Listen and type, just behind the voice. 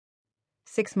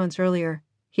6 months earlier,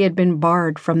 he had been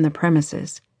barred from the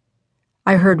premises.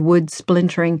 I heard wood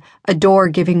splintering, a door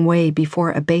giving way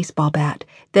before a baseball bat,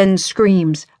 then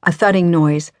screams, a thudding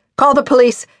noise. "Call the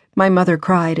police!" my mother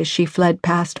cried as she fled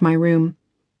past my room.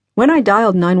 When I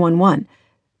dialed 911,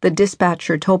 the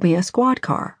dispatcher told me a squad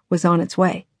car was on its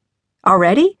way.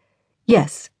 "Already?"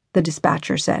 "Yes," the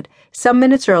dispatcher said. Some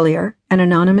minutes earlier, an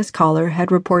anonymous caller had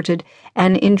reported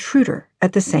an intruder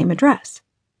at the same address.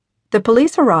 The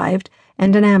police arrived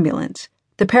and an ambulance.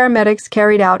 The paramedics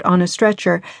carried out on a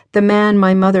stretcher the man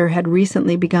my mother had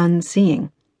recently begun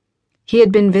seeing. He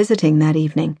had been visiting that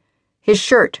evening. His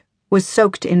shirt was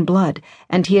soaked in blood,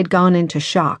 and he had gone into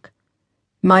shock.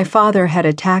 My father had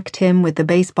attacked him with the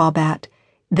baseball bat,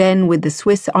 then with the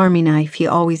Swiss Army knife he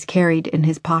always carried in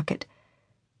his pocket.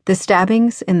 The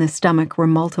stabbings in the stomach were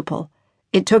multiple.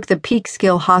 It took the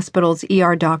Peekskill Hospital's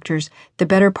ER doctors the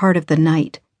better part of the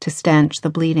night to stanch the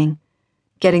bleeding.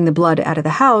 Getting the blood out of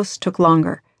the house took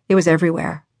longer. It was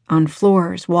everywhere, on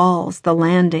floors, walls, the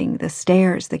landing, the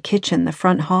stairs, the kitchen, the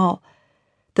front hall.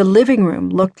 The living room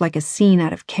looked like a scene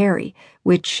out of Carrie,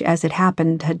 which, as it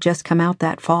happened, had just come out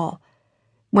that fall.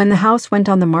 When the house went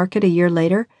on the market a year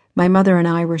later, my mother and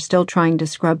I were still trying to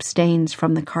scrub stains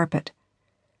from the carpet.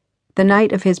 The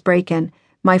night of his break-in,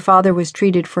 my father was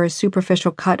treated for a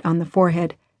superficial cut on the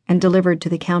forehead and delivered to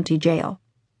the county jail.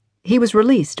 He was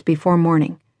released before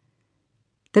morning.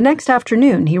 The next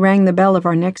afternoon, he rang the bell of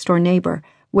our next-door neighbor,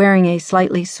 wearing a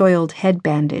slightly soiled head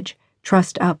bandage,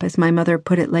 trussed up, as my mother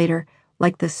put it later,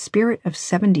 like the spirit of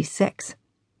 76.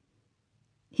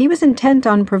 He was intent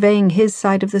on purveying his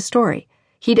side of the story.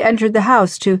 He'd entered the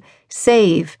house to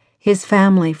save his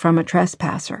family from a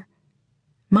trespasser.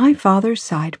 My father's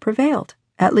side prevailed,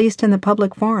 at least in the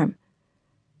public forum.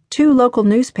 2 local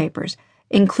newspapers,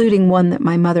 including one that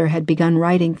my mother had begun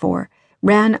writing for,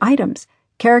 ran items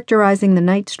characterizing the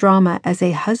night's drama as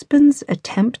a husband's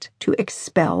attempt to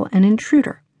expel an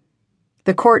intruder.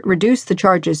 The court reduced the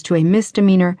charges to a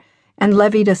misdemeanor and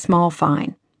levied a small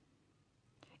fine.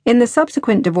 In the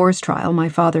subsequent divorce trial, my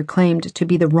father claimed to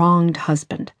be the wronged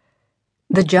husband.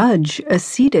 The judge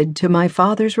acceded to my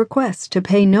father's request to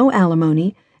pay no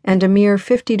alimony and a mere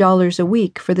 $50 a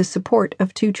week for the support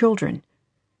of 2 children.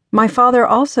 My father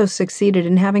also succeeded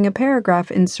in having a paragraph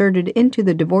inserted into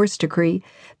the divorce decree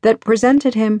that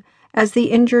presented him as the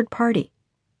injured party.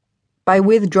 By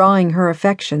withdrawing her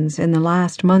affections in the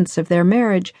last months of their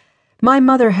marriage, my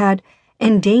mother had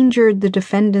endangered the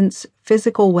defendant's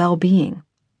physical well-being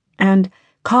and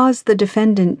caused the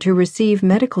defendant to receive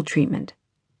medical treatment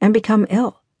and become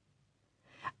ill.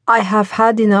 "I have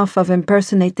had enough of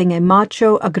impersonating a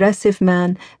macho, aggressive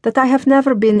man that I have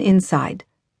never been inside,"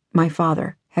 my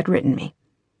father had written me.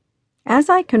 As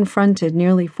I confronted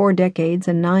nearly 4 decades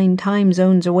and 9 time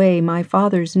zones away my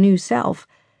father's new self,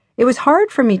 it was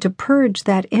hard for me to purge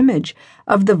that image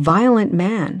of the violent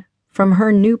man from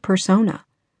her new persona.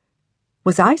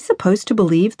 Was I supposed to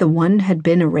believe the one had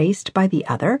been erased by the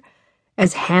other,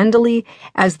 as handily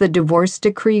as the divorce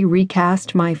decree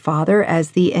recast my father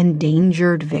as the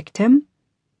endangered victim?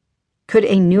 Could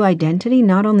a new identity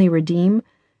not only redeem,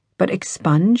 but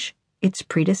expunge its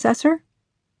predecessor?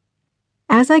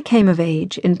 As I came of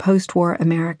age in post-war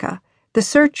America, the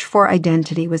search for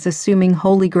identity was assuming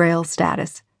Holy Grail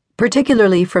status,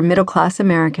 particularly for middle-class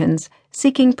Americans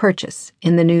seeking purchase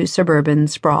in the new suburban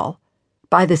sprawl.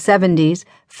 By the 70s,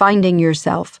 finding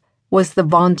yourself was the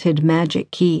vaunted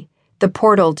magic key, the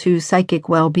portal to psychic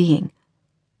well-being.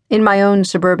 In my own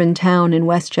suburban town in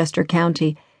Westchester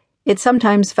County, it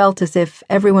sometimes felt as if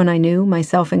everyone I knew,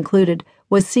 myself included,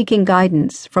 was seeking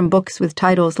guidance from books with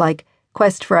titles like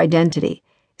Quest for Identity,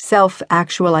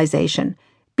 Self-Actualization,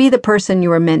 Be the Person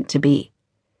You Are Meant to Be.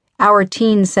 Our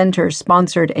teen center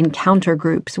sponsored encounter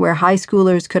groups where high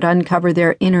schoolers could uncover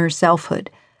their inner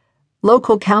selfhood.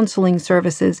 Local counseling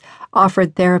services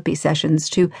offered therapy sessions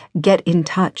to get in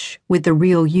touch with the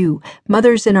real you.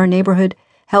 Mothers in our neighborhood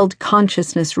held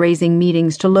consciousness-raising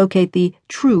meetings to locate the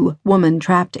true woman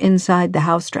trapped inside the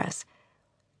house dress.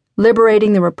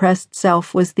 Liberating the repressed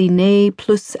self was the ne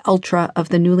plus ultra of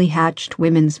the newly hatched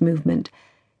women's movement,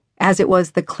 as it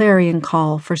was the clarion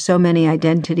call for so many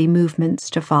identity movements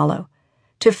to follow.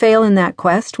 To fail in that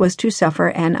quest was to suffer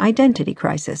an identity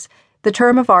crisis, the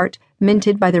term of art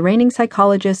minted by the reigning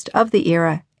psychologist of the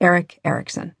era, Erik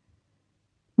Erikson.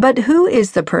 But who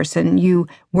is the person you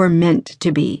were meant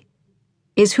to be?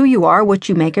 Is who you are what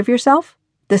you make of yourself?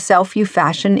 The self you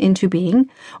fashion into being?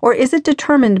 Or is it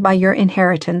determined by your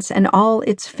inheritance and all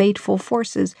its fateful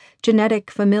forces,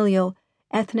 genetic, familial,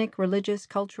 ethnic, religious,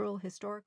 cultural, historical?